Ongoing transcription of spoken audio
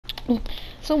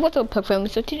So what's up, Puck family?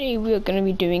 So today we are gonna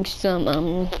be doing some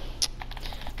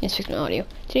let's fix my audio.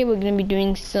 Today we're gonna be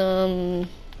doing some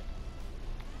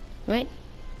right?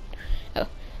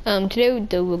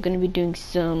 Today we're gonna be doing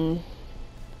some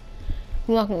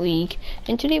Rocket League,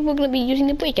 and today we're gonna be using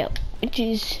the breakout, which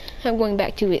is I'm going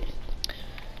back to it.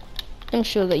 I'm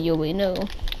sure that you already know.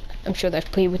 I'm sure that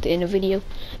I've played with it in a video,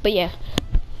 but yeah.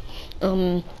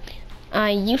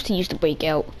 I used to use the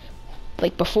breakout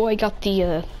like before I got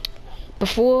the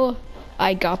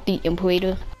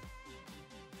Imperator.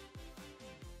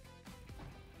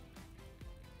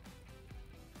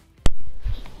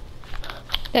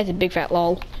 That's a big fat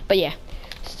lol. But yeah,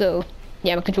 so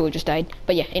yeah, my controller just died.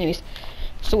 But yeah, anyways,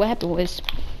 so what happened was,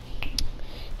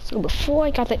 so before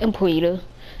I got the Imperator,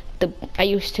 I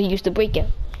used to use the breakout.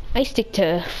 I stick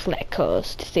to flat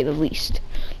cars, to say the least.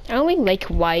 I don't really like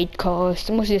wide cars.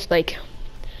 I'm mostly just like,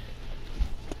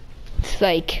 it's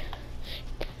like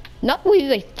not really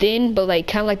like thin, but like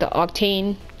kind of like the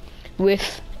Octane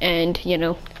width, and you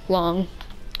know, long,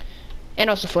 and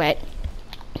also flat.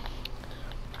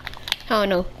 I don't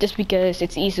know, just because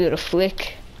it's easier to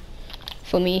flick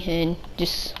for me, and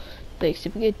just like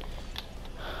super good.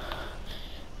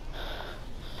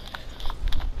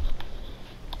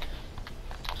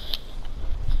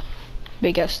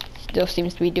 Big F still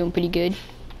seems to be doing pretty good.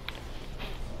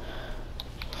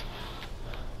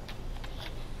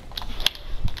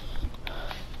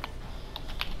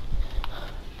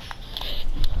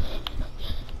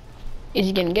 Is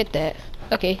he gonna get that?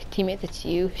 Okay, teammate, that's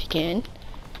you if you can.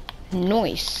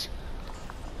 Nice.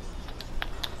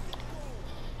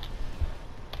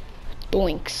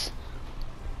 Doinks.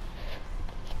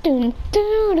 Dun,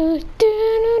 dun, dun,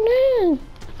 dun,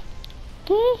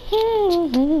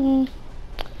 dun, dun.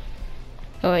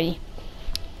 Alrighty.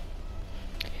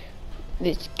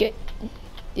 Let's get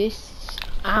this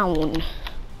on.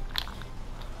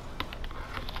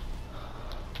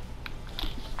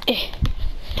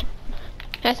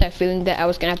 That's that feeling that I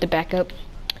was gonna have to back up.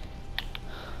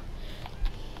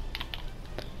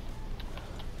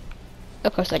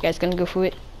 Of course that guy's gonna go for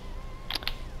it.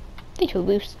 I think he'll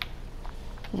lose.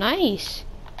 Nice.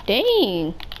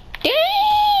 Dang.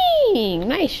 Dang!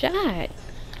 Nice shot.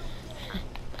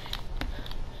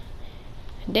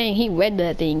 Dang, he read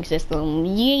that thing system.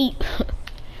 Yeet.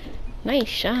 Nice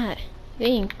shot.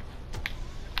 Dang.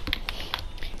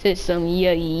 Said some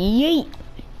yeet.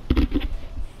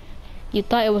 You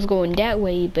thought it was going that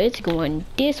way, but it's going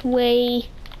this way.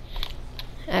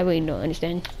 I really don't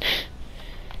understand.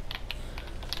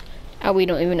 I really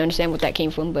don't even understand what that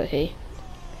came from, but hey.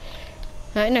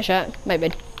 Alright, nice shot. My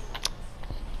bad.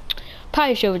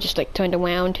 Probably should have just like turned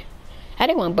around. I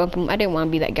didn't want to bump him. I didn't want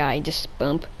to be that guy. Just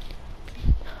bump.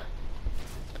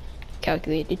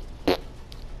 Calculated.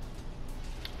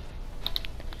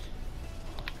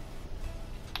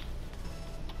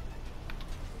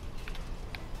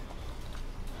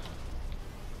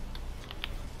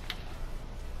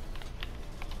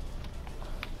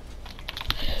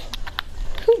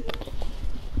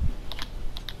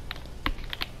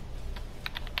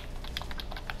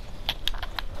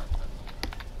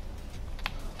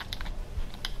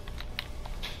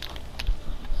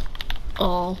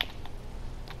 Oh,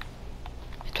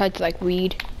 I tried to like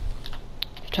weed.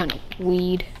 Trying to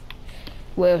weed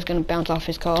where it was gonna bounce off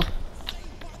his car.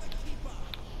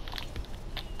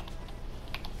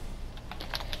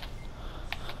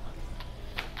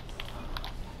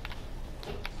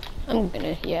 I'm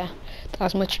gonna, yeah, thought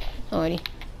as much already.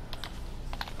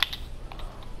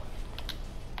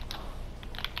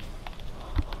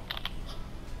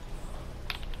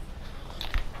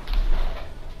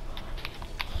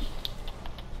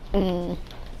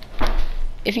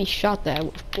 If he shot that, I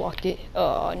would have blocked it.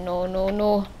 Oh, no, no,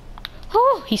 no.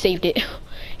 Oh, he saved it.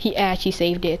 He actually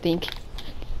saved it, I think.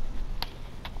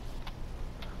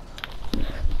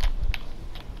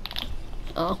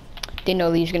 Oh, didn't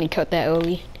know he was going to cut that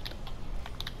early.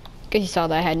 Because he saw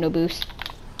that I had no boost.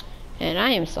 And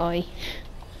I am sorry.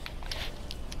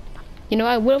 You know,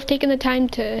 I would have taken the time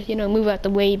to, you know, move out the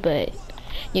way, but,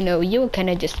 you know, you were kind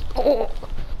of just,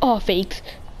 oh, fakes.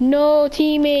 No,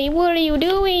 teammate, what are you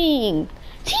doing?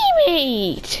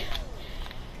 Teammate!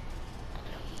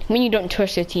 When you don't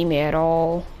trust your teammate at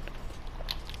all.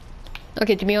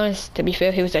 Okay, to be honest, to be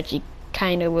fair, he was actually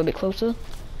kind of a little bit closer.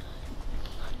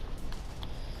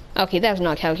 Okay, that was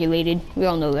not calculated. We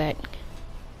all know that.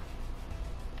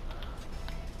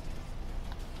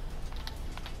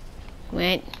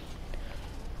 Right.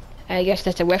 I guess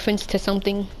that's a reference to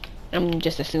something. I'm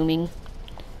just assuming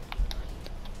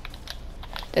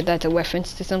that that's a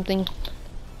reference to something.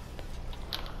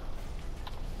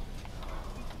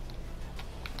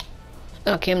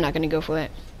 Okay, I'm not gonna go for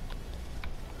that.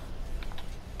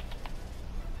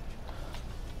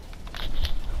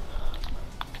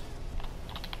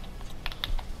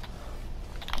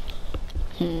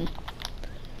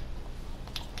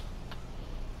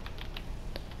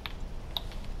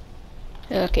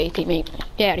 Okay, teammate,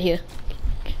 get out of here.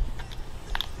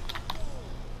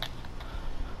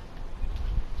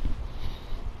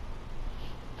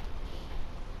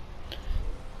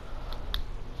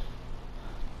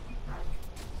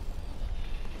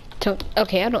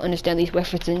 Okay, I don't understand these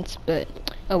references, but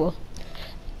oh well.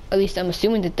 At least I'm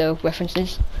assuming that the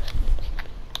references.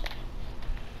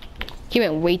 He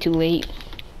went way too late.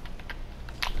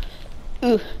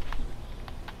 Ooh.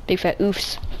 Big fat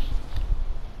oofs.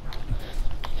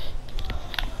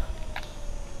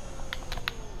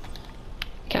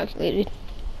 Calculated.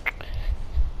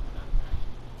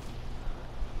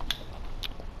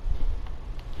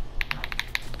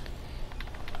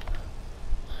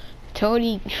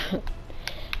 Totally.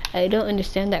 I don't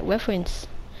understand that reference,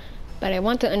 but I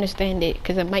want to understand it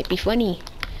because it might be funny.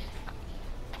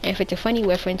 And if it's a funny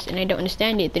reference and I don't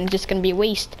understand it, then it's just gonna be a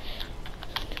waste.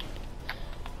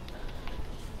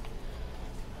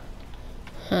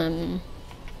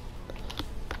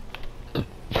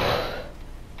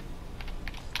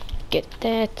 Get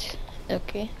that.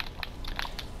 Okay.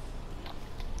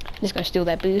 Just gonna steal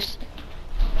that boost.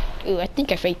 Ooh, I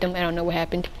think I faked them. I don't know what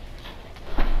happened.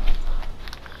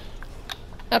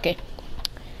 Okay.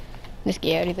 Let's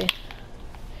get out of there.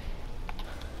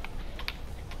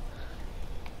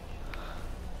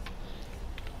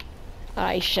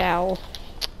 I shall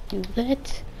do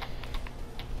that.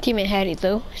 Teammate had it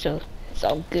though, so it's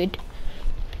all good.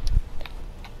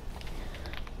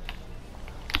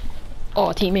 Oh,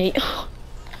 teammate.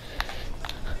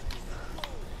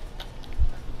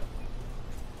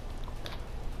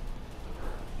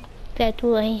 That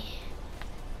way,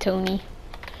 Tony.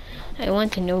 I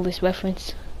want to know this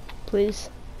reference. Please.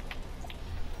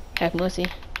 Have mercy.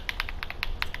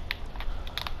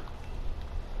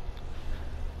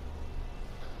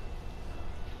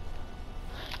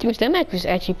 Dude, that match was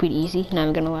actually pretty easy, not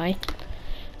I'm gonna lie.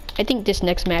 I think this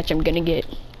next match I'm gonna get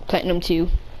Platinum 2.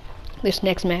 This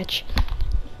next match.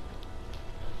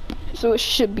 So it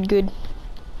should be good.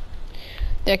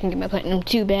 Then I can get my Platinum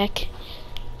 2 back.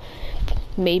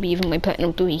 Maybe even my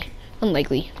Platinum 3.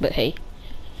 Unlikely, but hey.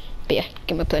 But yeah,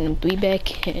 get my Platinum 3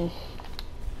 back and...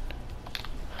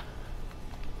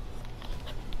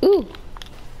 Ooh!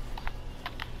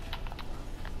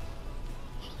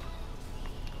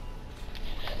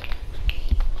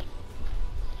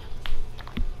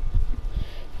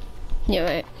 Yeah,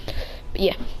 right. But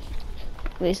yeah.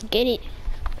 Let's get it.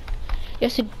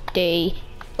 Yesterday,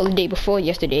 or the day before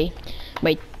yesterday,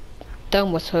 my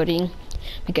thumb was hurting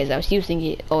because I was using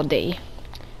it all day.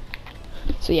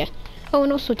 So yeah. Oh,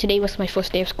 and also today was my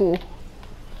first day of school.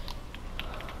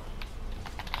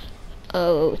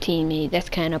 Oh, teammate, that's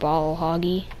kind of all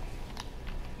hoggy.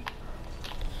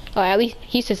 Oh, at least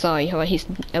he said sorry. Oh, he's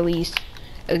at least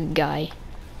a guy.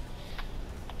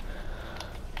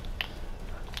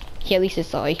 He at least is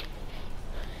sorry.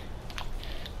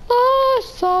 Oh,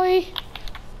 sorry.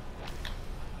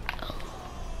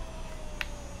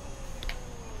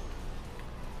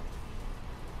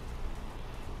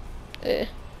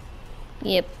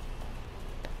 Yep.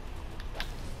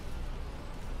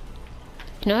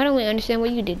 No, I don't really understand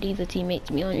what you did either, teammate,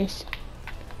 to be honest.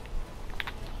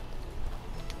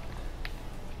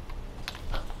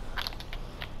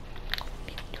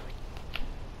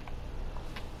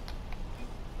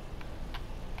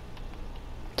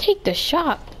 Take the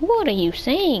shot. What are you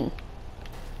saying?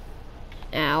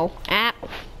 Ow. Ow.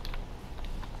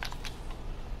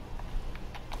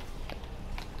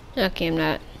 Okay, I'm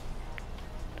not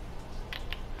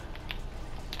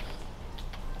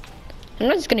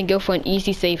just gonna go for an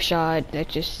easy safe shot. That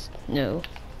just no.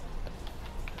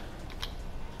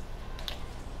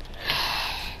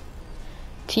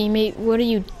 Teammate, what are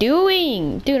you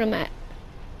doing? Dude, I'm at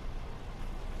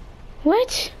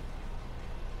what?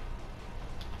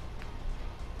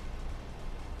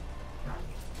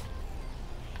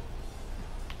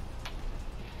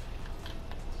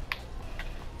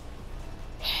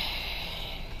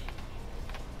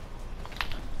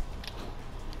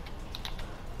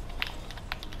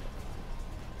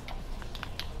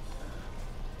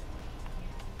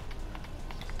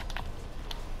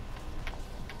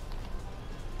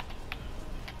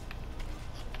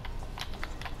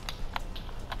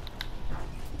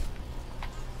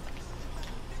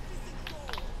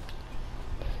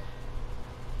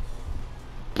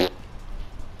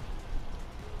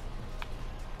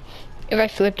 If I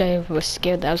flipped, I was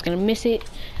scared that I was gonna miss it.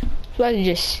 supposed to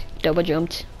just double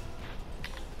jumped.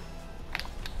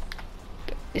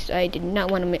 This I did not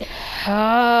want to make.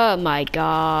 Oh my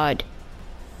god.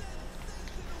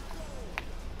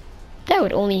 That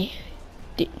would only.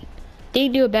 Did they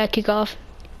do a bad kickoff?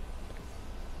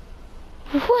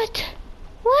 What?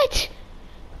 What?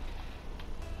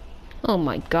 Oh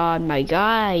my god, my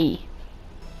guy.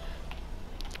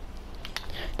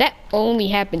 That only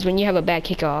happens when you have a bad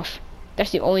kickoff.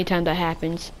 That's the only time that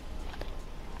happens.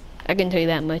 I can tell you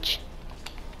that much.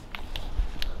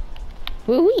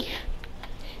 Woo-wee.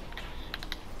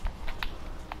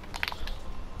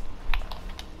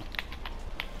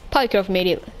 Probably could have made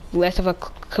it less of a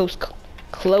close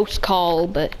call,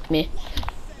 but meh.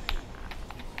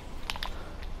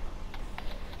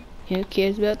 Who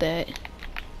cares about that?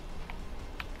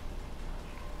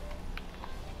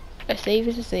 A save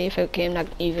is a save. Okay, I'm not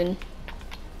even.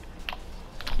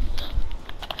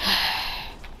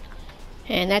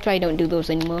 And that's why I don't do those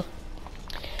anymore.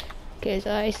 Because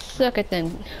I suck at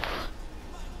them.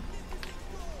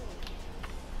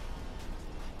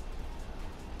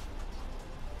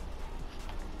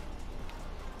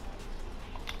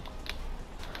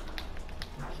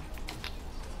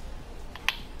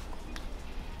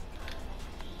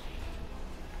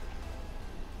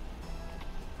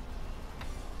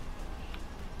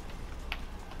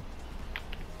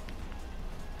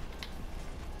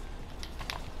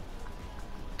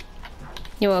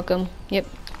 You're welcome. Yep.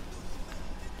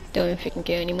 Don't even freaking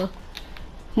care anymore.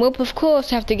 Well, of course,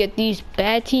 have to get these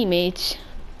bad teammates.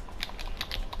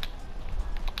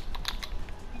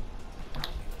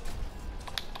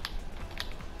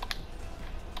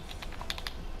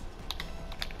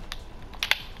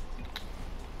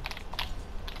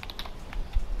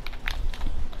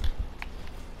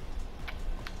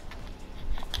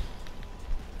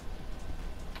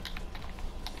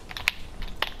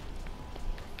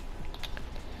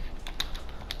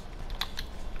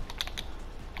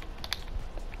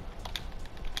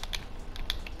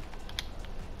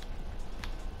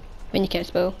 When you can't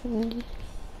spell.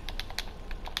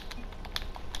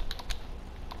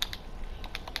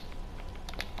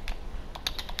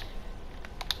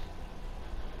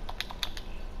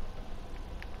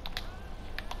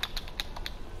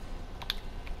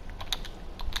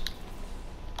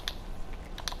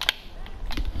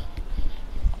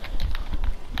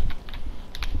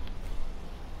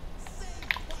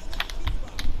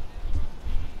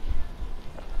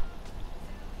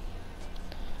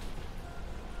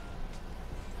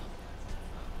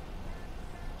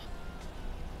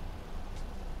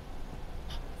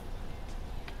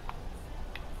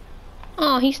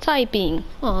 Oh, he's typing.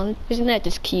 Oh, isn't that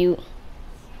just cute?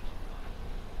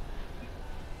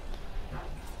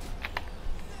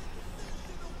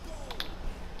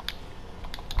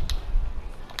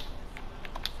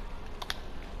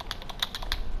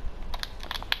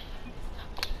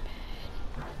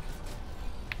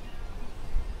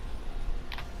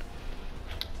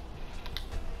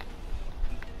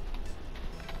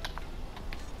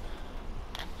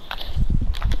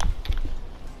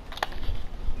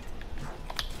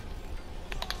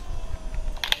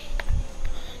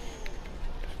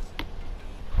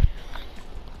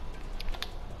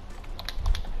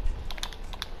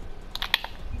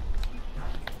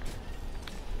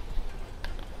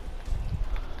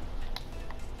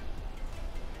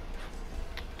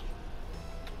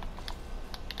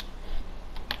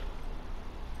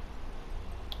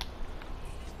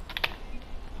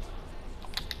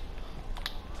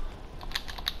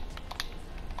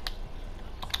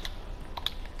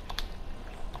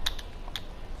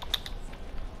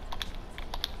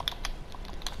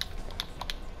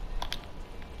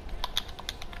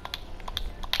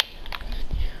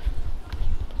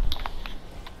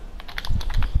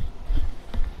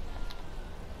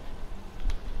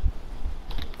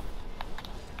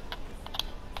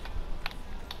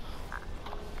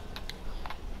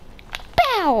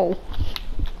 Ow!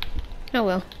 Oh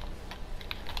well.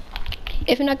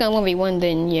 If you're not gonna 1v1,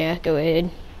 then yeah, go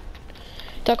ahead.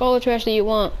 Talk all the trash that you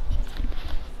want.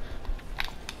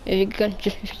 If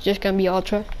it's just gonna be all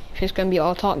trash, if it's gonna be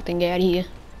all talk, then get out of here.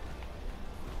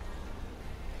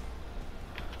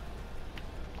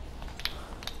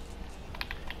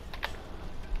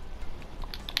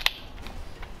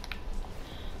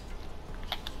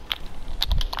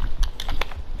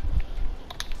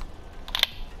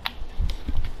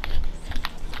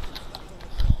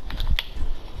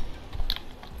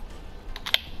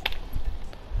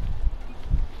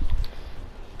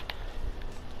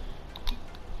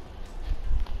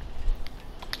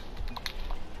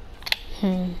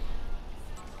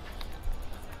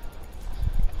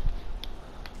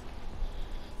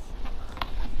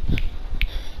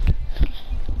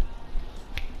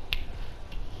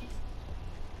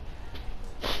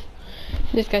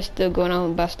 This guy's still going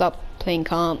on, but I stopped playing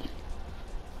comp.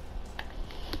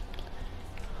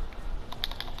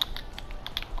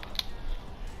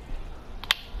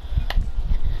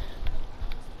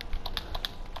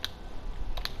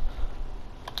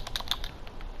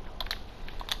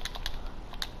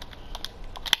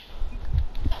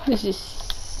 This is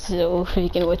so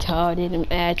freaking retarded. I'm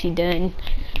actually done.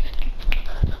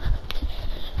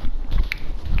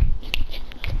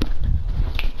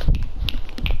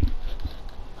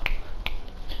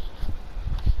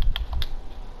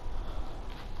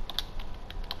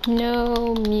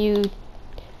 No mutate.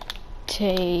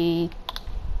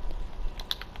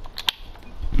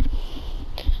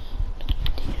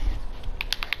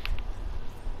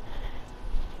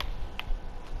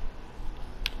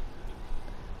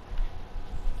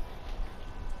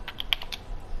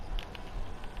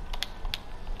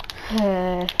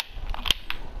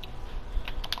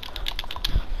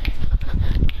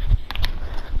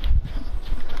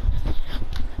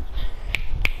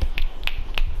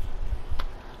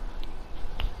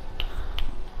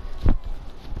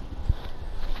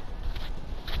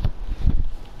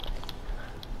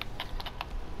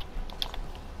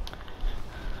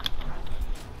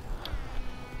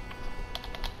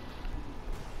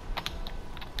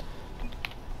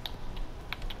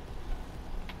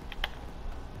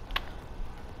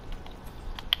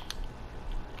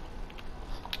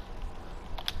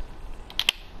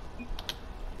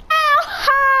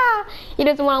 He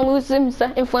doesn't want to lose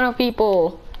himself in front of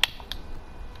people.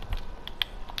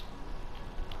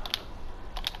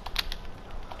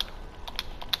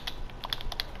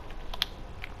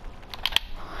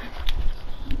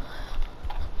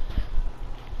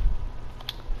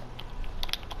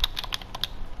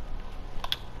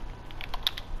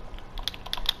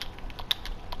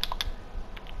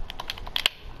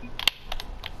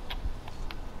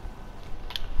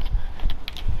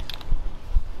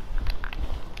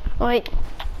 Alright,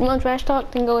 you want trash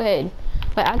talk? Then go ahead.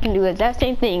 But I can do the exact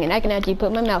same thing, and I can actually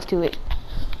put my mouse to it.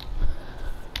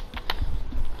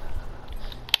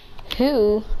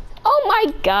 Who? Oh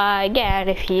my god, get out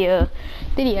of here.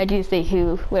 Did he actually say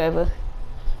who? Whatever.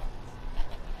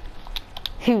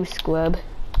 Who, scrub?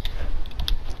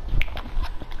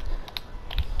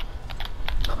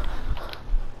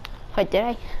 Wait, did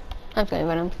I? I'm gonna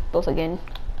run them both again.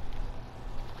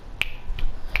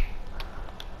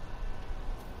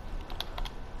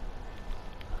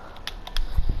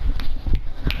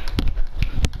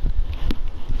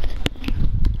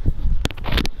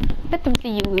 Let them see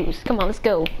you lose. Come on, let's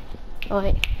go.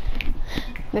 Alright.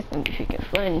 This is gonna be freaking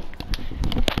fun.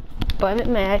 Private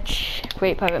match.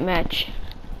 Great private match.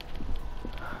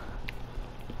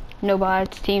 No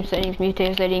bots, team settings,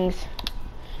 mutator settings.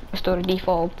 Restore the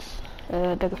defaults.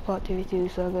 Douglas Part 32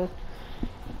 Saga.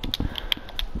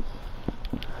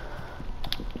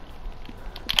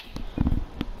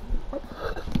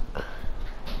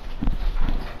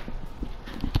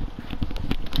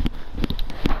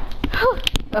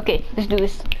 Okay, let's do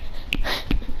this.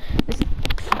 This is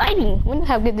exciting. I wonder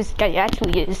how good this guy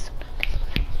actually is.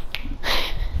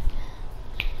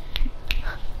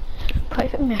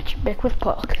 Private match back with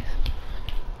Park.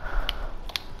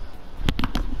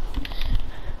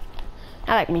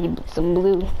 I like me some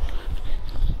blue.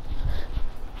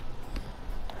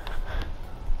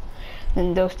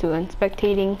 And those two are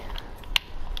spectating.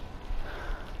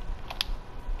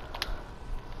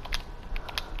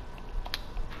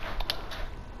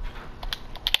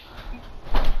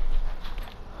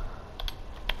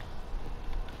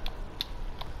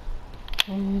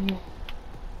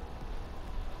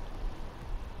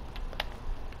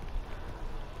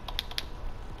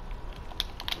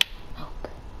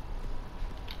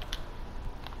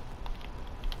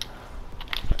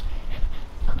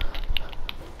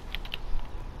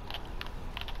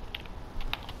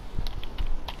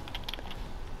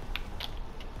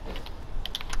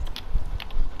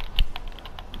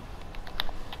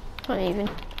 Not even.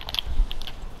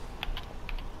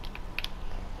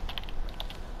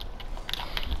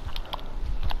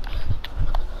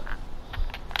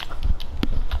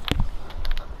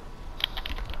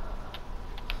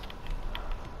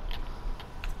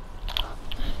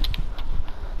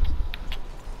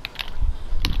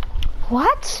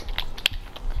 What?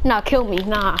 Nah, kill me,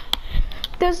 nah.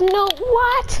 There's no,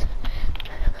 what?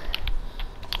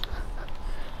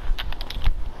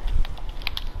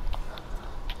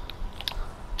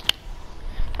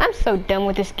 I'm so done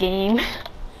with this game.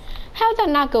 How'd that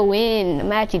not go in?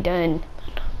 I'm actually done.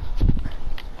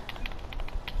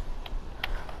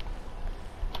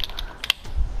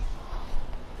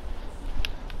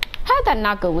 How'd that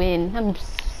not go in? I'm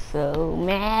so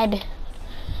mad.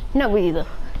 Not really though.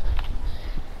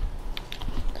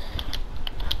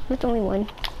 That's only one.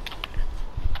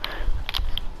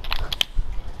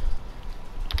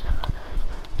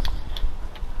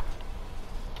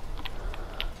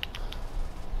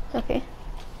 Okay.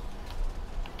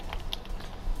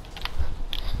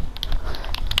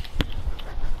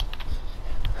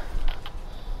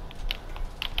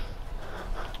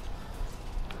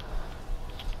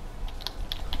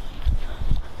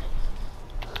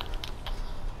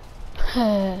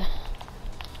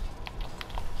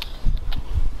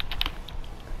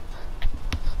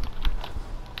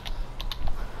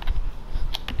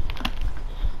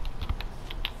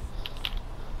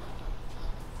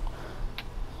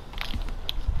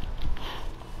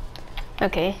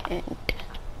 Okay, and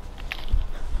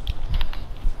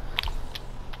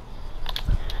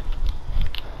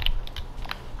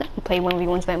I don't play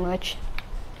 1v1s that much.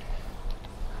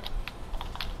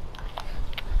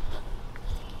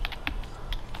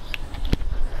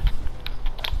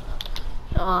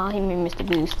 Aw, he made me miss the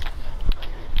boost.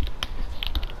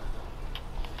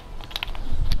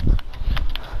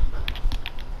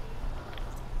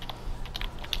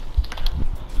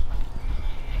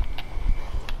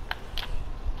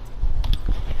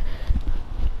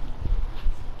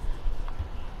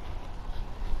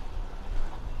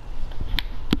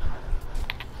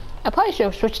 I probably should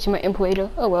have switched to my imperator.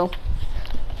 Oh well.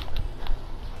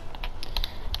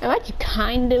 I actually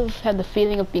kind of have the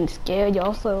feeling of being scared.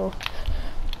 Also,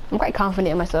 I'm quite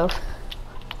confident in myself.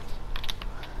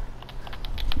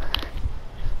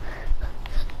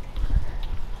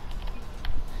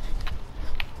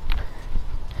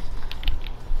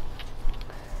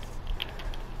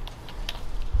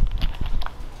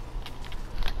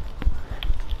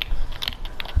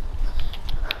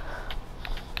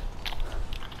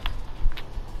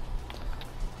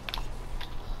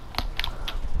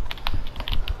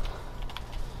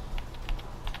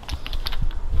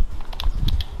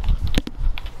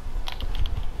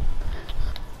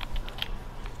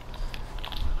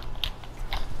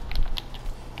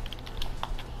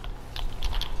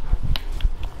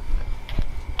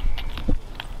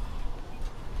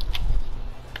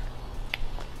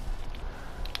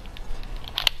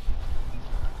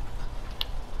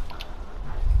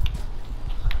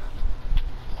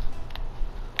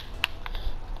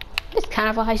 It's kind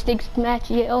of a high stakes match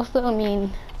yet also, I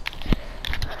mean,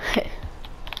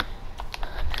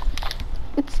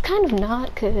 it's kind of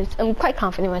not, because I'm quite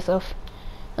confident in myself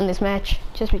on this match,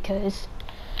 just because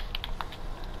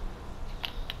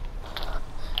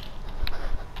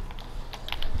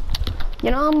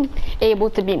you know, I'm able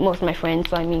to beat most of my friends,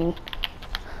 so I mean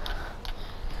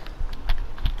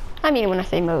when I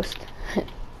say most,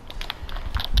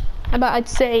 about I'd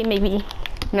say maybe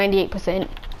 98%.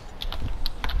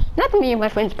 Not that me and my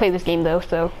friends play this game though,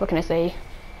 so what can I say?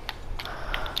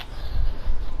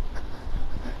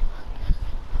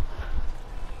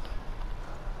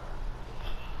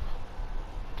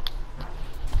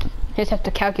 You just have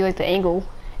to calculate the angle,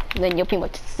 and then you're pretty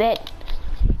much set.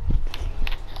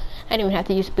 I didn't even have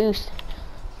to use boost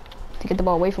to get the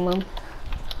ball away from him.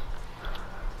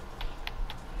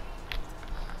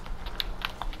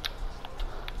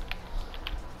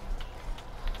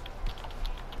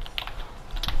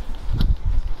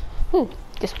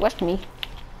 Just west me.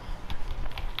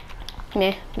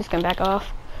 Meh, just gonna back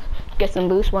off. Get some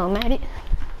boost while I'm at it.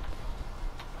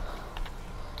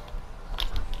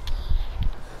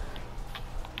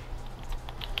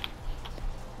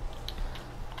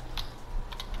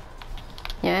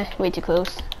 Yeah, way too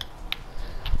close.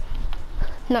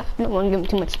 No, I don't want to give him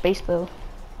too much space though.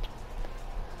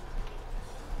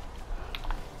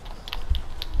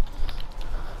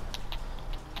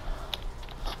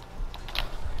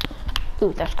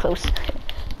 Ooh, that's close.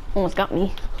 Almost got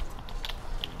me.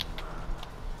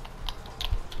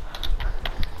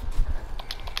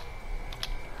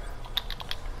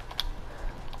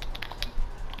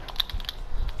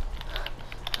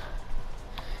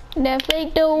 That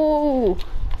fake though.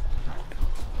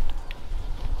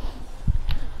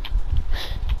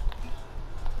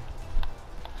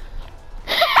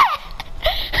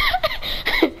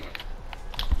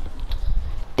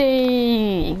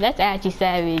 Dang, that's actually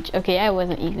savage. Okay, I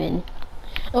wasn't even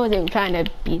trying to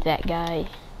beat that guy.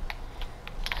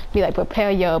 Be like, prepare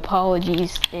your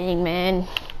apologies. Dang, man.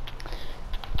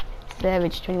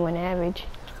 Savage 21 average.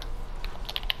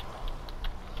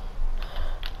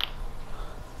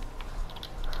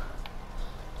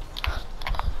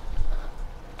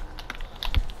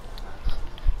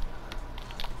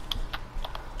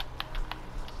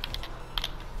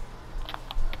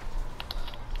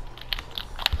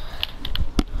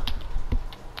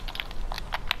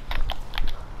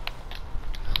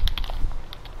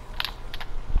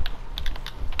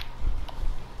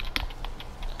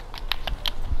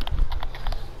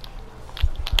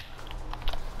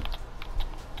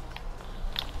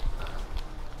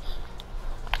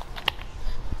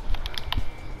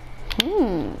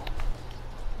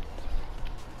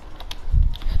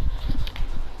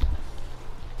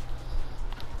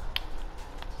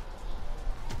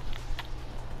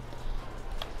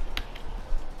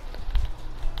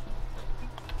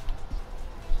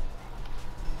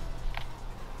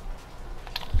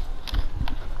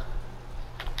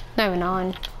 not even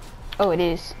on. Oh, it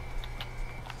is.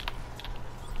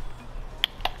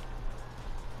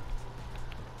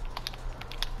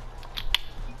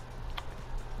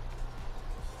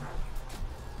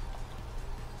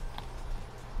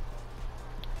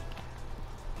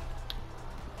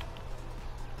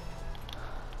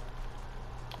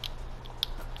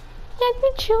 I've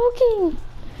been choking.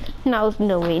 No, there's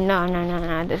no way. No.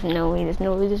 There's no way.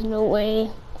 There's no way.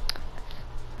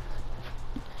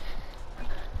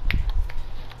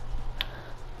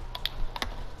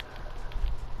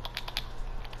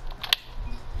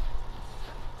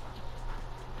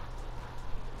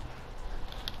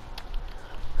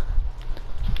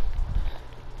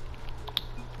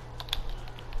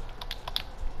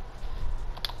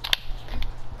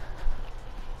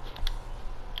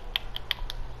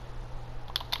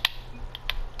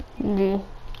 Mm.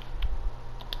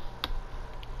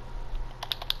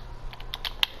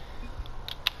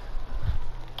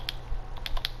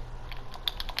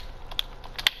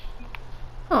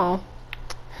 Oh.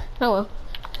 Oh well.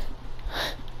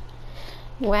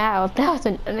 Wow, that was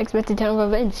an unexpected turn of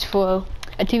events for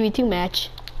a 2v2 match.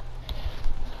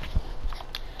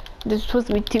 This is supposed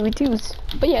to be 2v2s.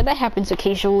 But yeah, that happens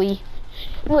occasionally.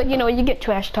 Well, you know, you get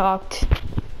trash talked.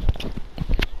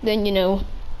 Then, you know,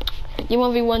 you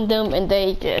 1v1 them and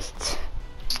they just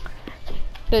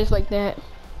like that.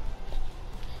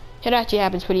 It actually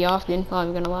happens pretty often,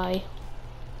 I'm not gonna lie.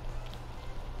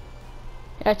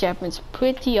 It actually happens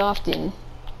pretty often.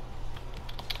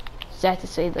 Sad to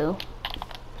say though.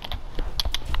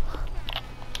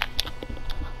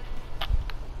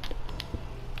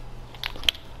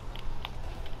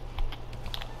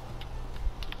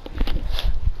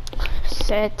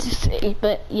 Sad to say,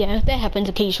 but yeah, that happens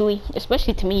occasionally,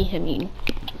 especially to me. I mean,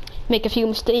 make a few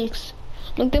mistakes.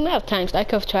 Like the amount of times I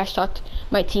could have trash talked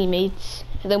my teammates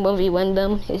and then 1v1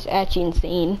 them is actually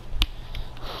insane.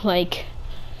 Like,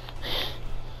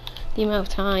 the amount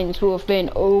of times will have been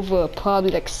over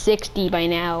probably like 60 by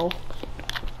now.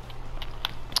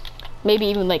 Maybe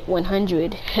even like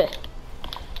 100.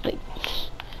 Like,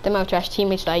 the amount of trash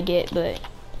teammates that I get, but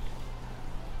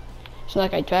it's not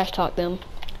like I trash talk them.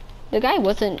 The guy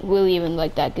wasn't really even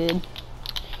like that good.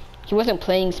 He wasn't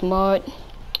playing smart.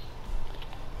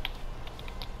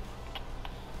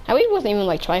 I really wasn't even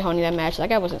like tryharding that match. That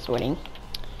guy wasn't sweating.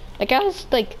 That guy was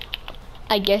like,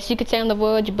 I guess you could say on the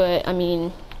verge, but I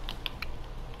mean,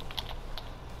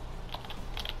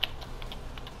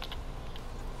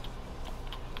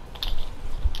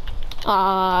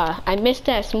 I missed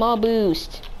that small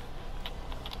boost.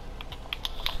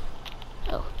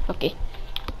 Oh, okay.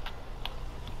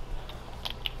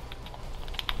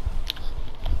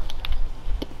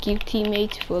 Thank you,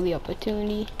 teammates, for the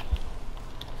opportunity.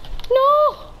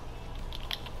 No!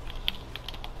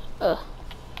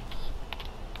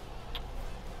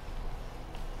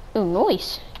 Oh,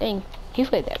 nice. Dang, he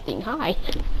played that thing high.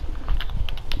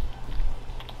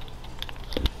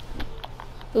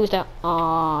 Who's that?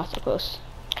 Ah, so close.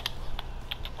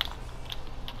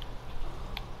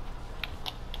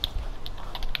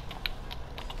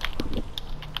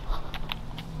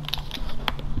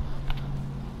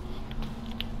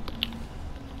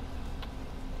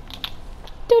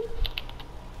 Dude.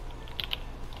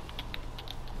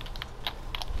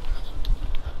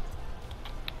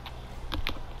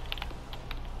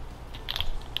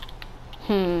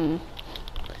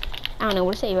 I don't know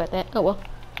what to say about that. Oh well.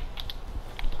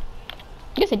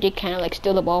 I guess I did kind of like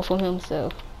steal the ball from him,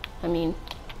 so I mean.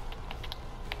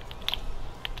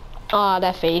 Ah,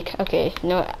 that fake. Okay,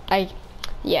 no,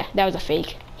 yeah, that was a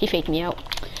fake. He faked me out.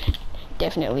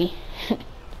 Definitely.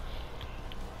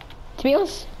 To be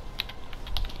honest,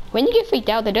 when you get faked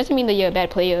out, that doesn't mean that you're a bad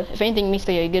player. If anything, it means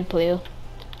that you're a good player.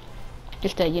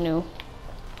 Just that, you know.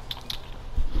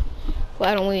 Well,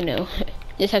 I don't really know.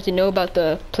 You just have to know about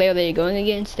the player that you're going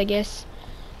against, I guess.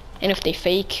 And if they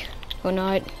fake or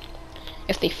not.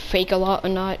 If they fake a lot or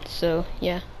not. So,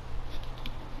 yeah.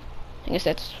 I guess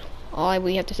that's all I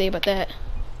really have to say about that.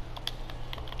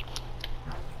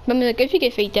 But I mean, like, if you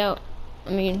get faked out,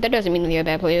 I mean, that doesn't mean that you're a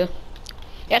bad player.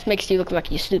 That just makes you look like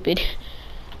you're stupid.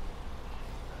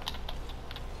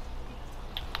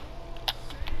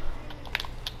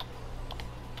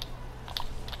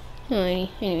 Alrighty,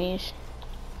 anyways.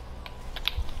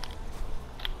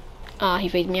 Ah, he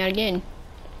faked me out again.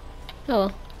 Oh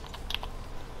well.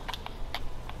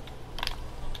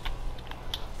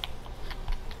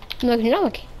 Look, it's not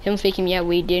like him faking me out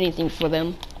really did anything for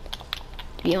them,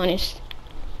 to be honest.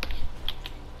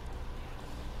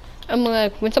 I'm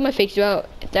like, when someone fakes you out,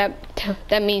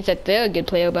 that means that they're a good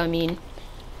player, but I mean,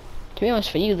 to be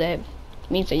honest, for you, that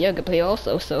means that you're a good player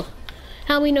also, so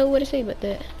how do we know what to say about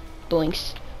that?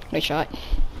 Doinks. Nice shot.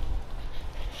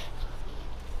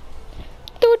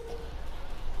 Dude.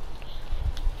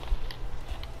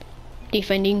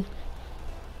 Defending.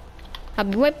 I'll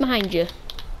be right behind you.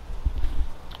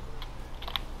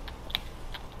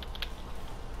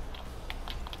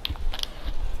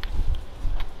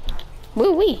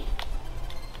 Woo-wee.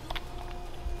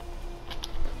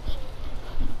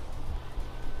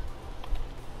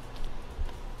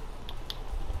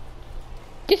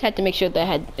 Just had to make sure that I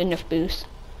had enough boost.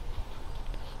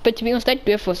 But to be honest, that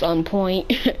drift was on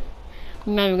point.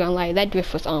 I'm not even gonna lie, that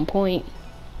drift was on point.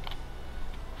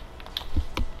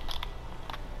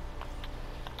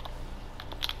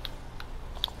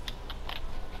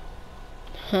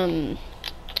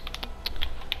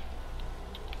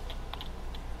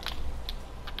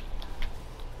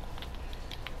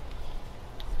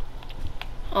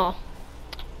 Oh.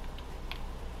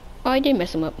 Oh, I did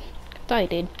mess him up. I thought I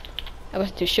did. I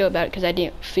wasn't too sure about it because I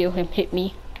didn't feel him hit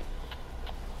me.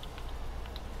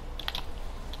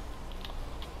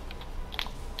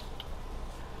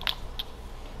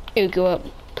 It would go up.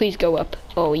 Please go up.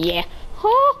 Oh yeah.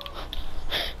 Oh.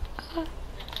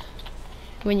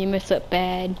 When you mess up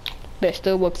bad, but it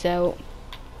still works out.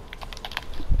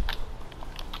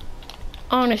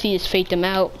 Honestly, just faked him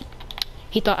out.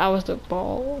 He thought I was the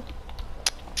ball.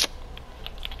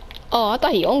 Oh, I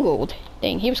thought he own goaled.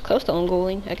 Dang, he was close to own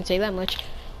goaling. I can say that much.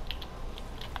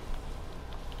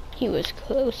 He was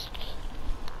close.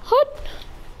 Hot.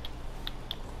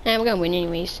 And we're gonna win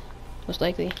anyways, most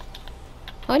likely.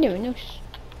 I didn't even know.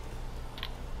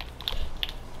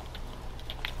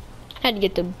 Had to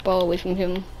get the ball away from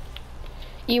him,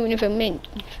 even if it meant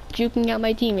juking out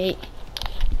my teammate.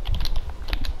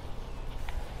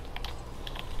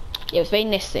 It was very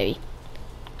necessary.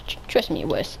 Trust me, it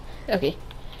was. Okay.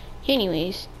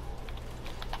 Anyways.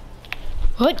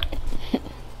 What?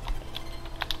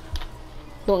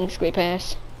 Long straight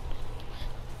pass.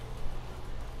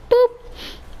 Boop.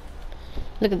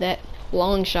 Look at that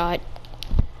long shot.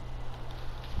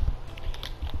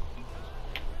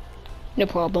 No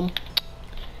problem.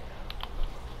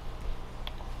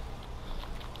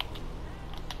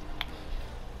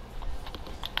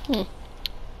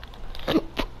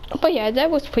 But yeah, that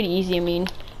was pretty easy. I mean,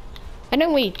 I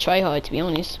don't really try hard, to be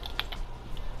honest.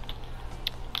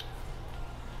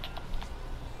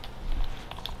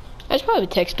 I should probably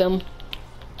text him.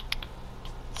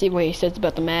 See what he says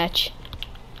about the match.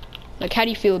 Like, how do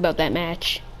you feel about that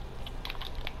match?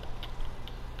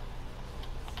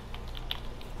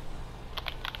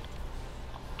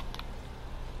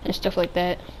 And stuff like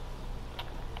that.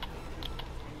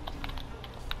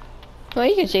 Well,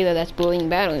 you can say that that's bullying,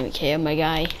 but I don't even care, my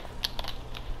guy.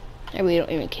 I really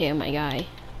don't even care, my guy.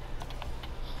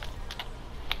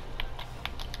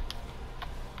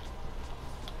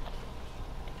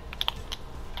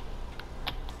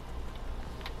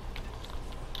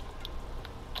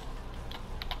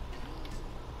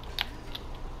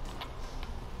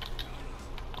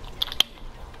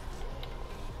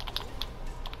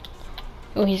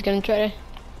 Oh, he's gonna try to...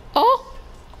 Oh!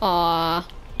 Aww.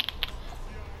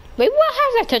 Wait, what?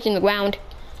 How's that touching the ground?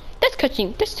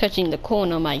 That's touching the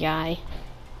corner, my guy.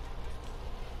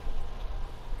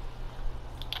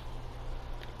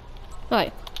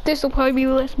 Alright, this will probably be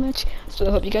the last match, so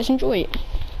I hope you guys enjoy it.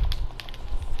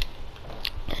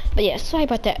 But yeah, sorry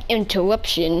about that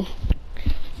interruption.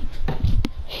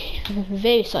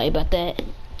 Very sorry about that.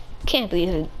 Can't believe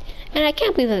it. And I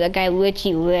can't believe that the guy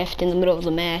literally left in the middle of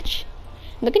the match.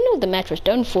 Like, I know what the match was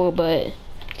done for, but you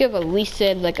could have at least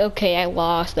said, like, okay, I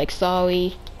lost, like,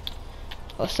 sorry.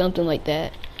 Or something like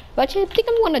that. But actually, I think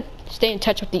I'm gonna stay in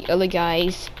touch with the other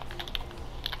guys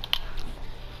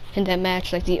in that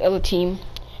match, like the other team.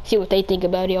 See what they think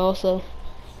about it also.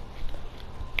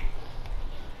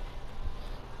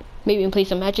 Maybe even play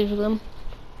some matches with them.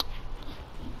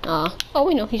 Oh,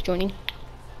 we know he's joining.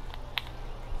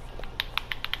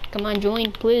 Come on,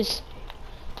 join, please.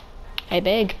 I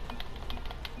beg.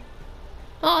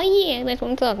 Oh yeah, that's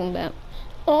what I'm talking about.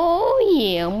 Oh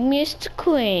yeah, Mr.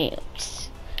 Krabs.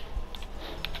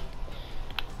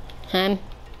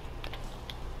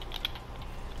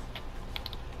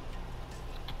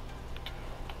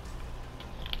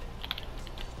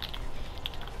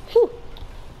 Whew.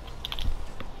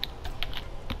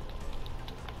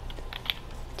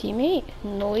 Teammate,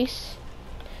 noise.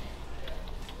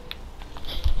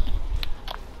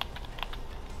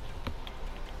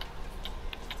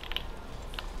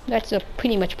 That's a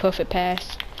pretty much perfect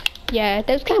pass. Yeah,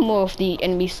 that's kind of more of the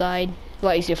enemy side. A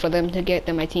lot easier for them to get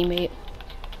than my teammate.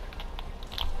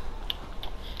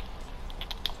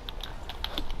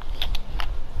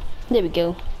 There we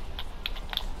go.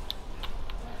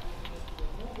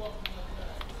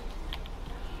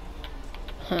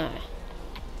 Huh.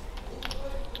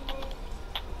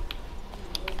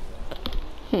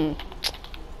 Hmm.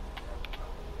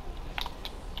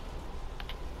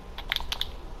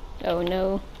 Oh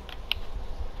no.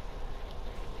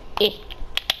 Eh.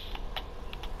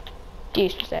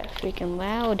 Jeez, was that freaking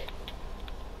loud?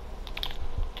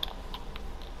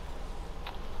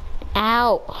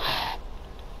 Ow.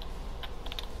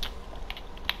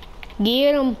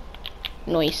 Get him.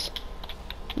 Nice.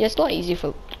 Yeah, it's a lot easier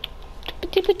for...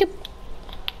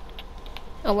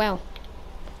 Oh wow.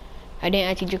 I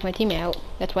didn't actually juke my teammate out.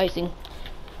 That's icing.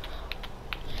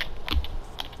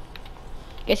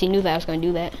 Guess he knew that I was gonna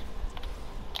do that.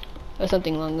 Or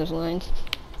something along those lines.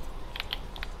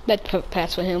 That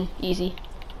pass for him. Easy.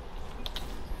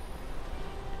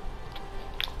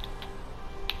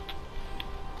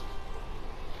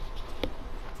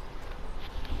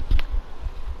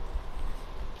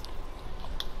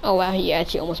 Oh wow, he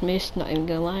actually almost missed, not even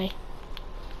gonna lie.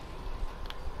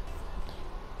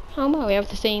 How about we have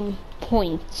the same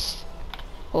points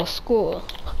or score?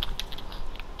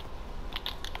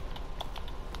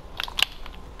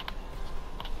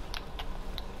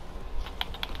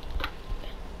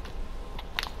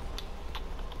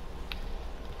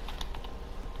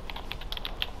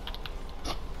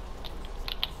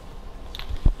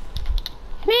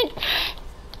 Man,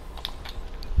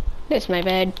 that's my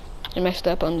bad. I messed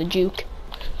up on the juke.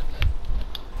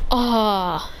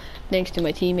 Ah, thanks to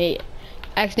my teammate.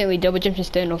 I accidentally double jumped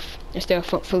instead of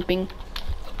front flipping.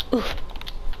 Oof.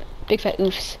 Big fat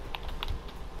oofs.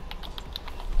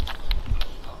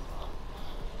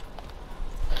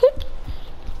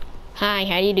 Hi,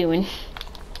 how you doing?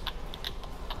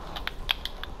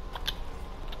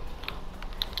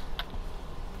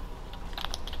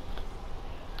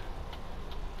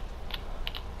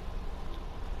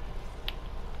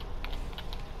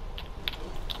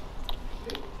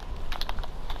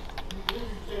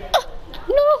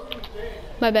 No!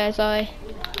 My bad, sorry.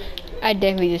 I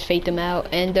definitely just faked them out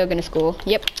and they're gonna score.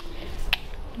 Yep.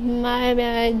 My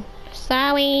bad.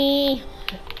 Sorry.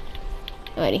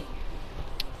 Alrighty.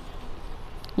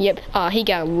 Yep. He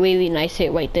got a really nice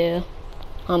hit right there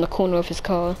on the corner of his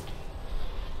car.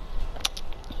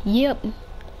 Yep.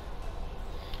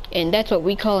 And that's what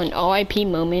we call an RIP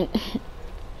moment.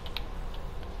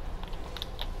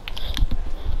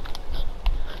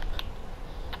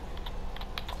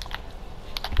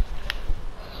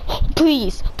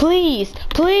 Please, please,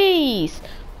 please,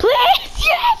 please,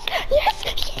 yes, yes,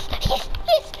 yes, yes,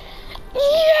 yes,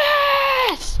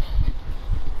 yes!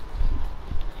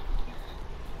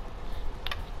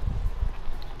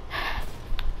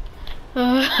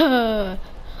 I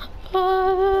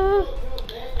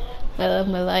love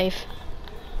my life.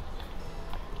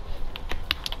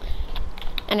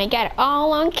 And I got it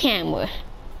all on camera.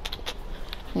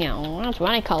 You know, that's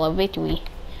what I call a victory.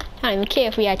 I don't even care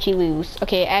if we actually lose.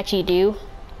 Okay, I actually do.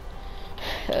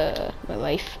 My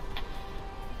life.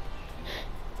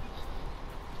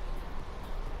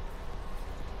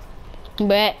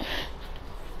 But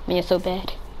when you're so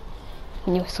bad,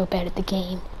 when you're so bad at the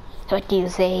game, what do you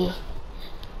say?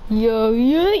 Yo,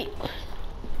 yay!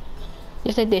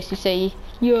 Just like this, you say,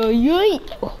 yo, yay!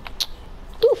 Oh.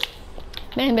 Oof!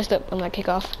 Man, I messed up on that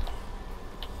kickoff.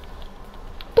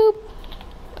 Boop!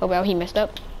 Oh well, he messed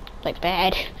up. Like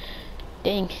bad.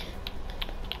 Dang.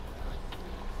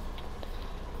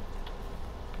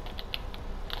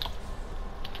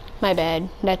 My bad.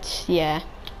 That's, yeah.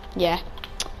 Yeah.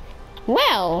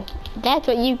 Well, that's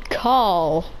what you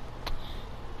call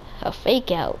a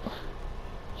fake out.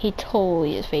 He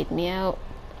totally just faked me out.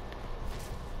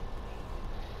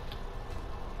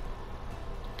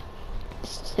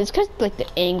 It's because like the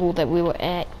angle that we were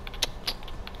at.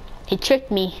 He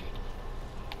tricked me.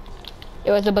 It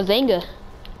was a bazanga.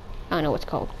 I don't know what's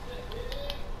called.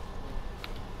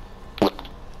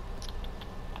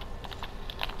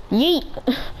 Yeet!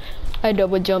 I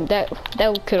double jumped. That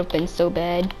could have been so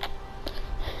bad.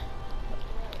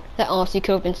 That honestly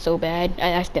could have been so bad.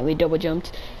 I accidentally double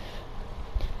jumped.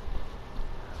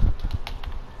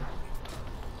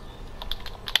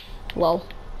 Well,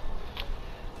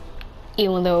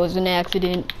 even though it was an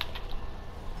accident.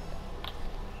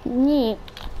 Yeet.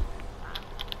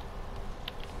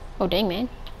 Oh dang, man.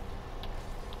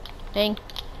 Dang.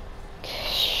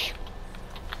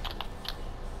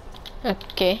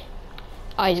 Okay.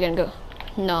 Oh, he's gonna go.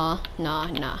 Nah, nah,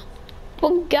 nah.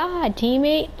 Oh god,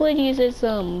 teammate, please use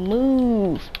some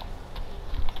move.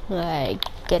 Like,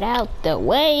 get out the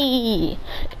way.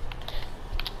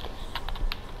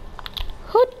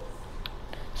 Hoot.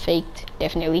 Faked,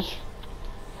 definitely.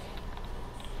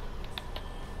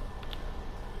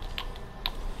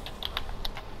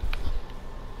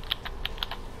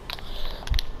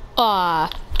 Ah,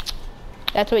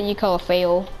 that's what you call a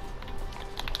fail.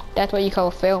 That's what you call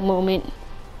a fail moment.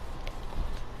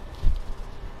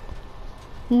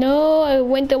 No, I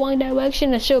went the wrong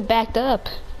direction. I should have backed up.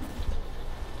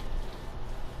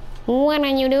 What are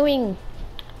you doing?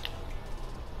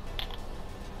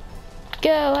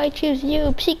 Go, I choose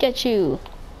you, Pikachu.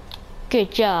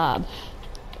 Good job.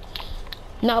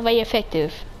 Not very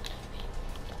effective.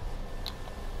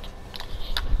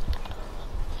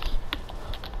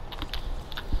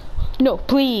 No,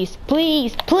 please,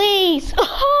 please, please.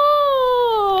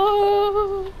 Oh!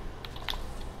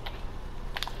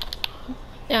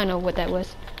 I don't know what that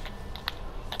was.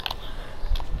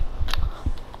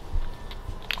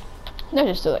 No,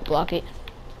 just to like block it.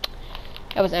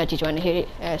 I wasn't actually trying to hit it.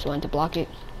 I just wanted to block it.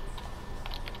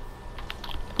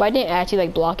 But I didn't actually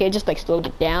like block it. I just like slowed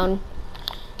it down.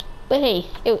 But hey,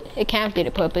 it counted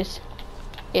a purpose.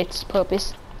 Its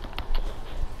purpose.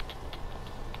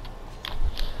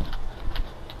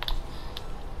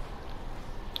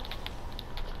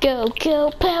 Go,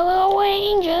 go, Power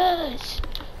Rangers!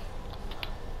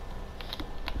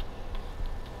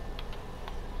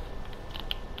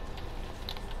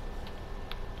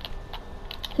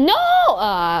 No!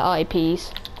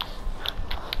 IPs.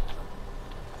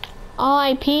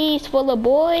 IPs for the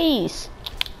boys.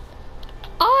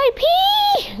 IP!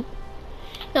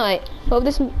 Alright, well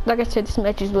this, like I said, this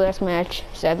match is the last match,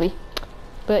 sadly.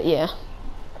 But yeah.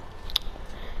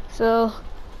 So,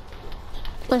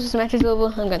 once this match is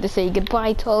over, I'm going to say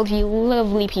goodbye to all of you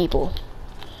lovely people.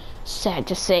 Sad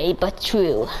to say, but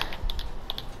true.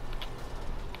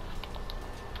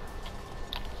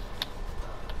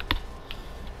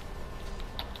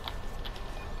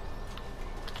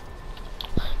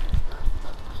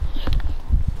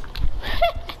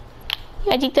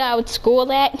 I think that I would score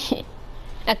that.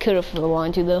 I could have if I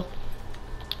wanted to though.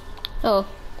 Oh,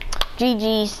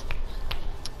 GG's.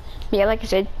 Yeah, like I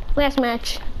said, last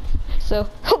match. So,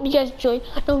 hope you guys enjoyed.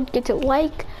 Don't forget to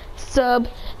like, sub,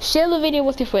 share the video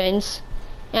with your friends.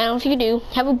 And if you do,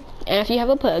 if you have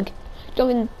a pug,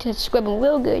 don't forget to scrub them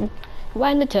real good,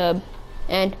 right in the tub.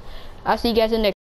 And I'll see you guys in the next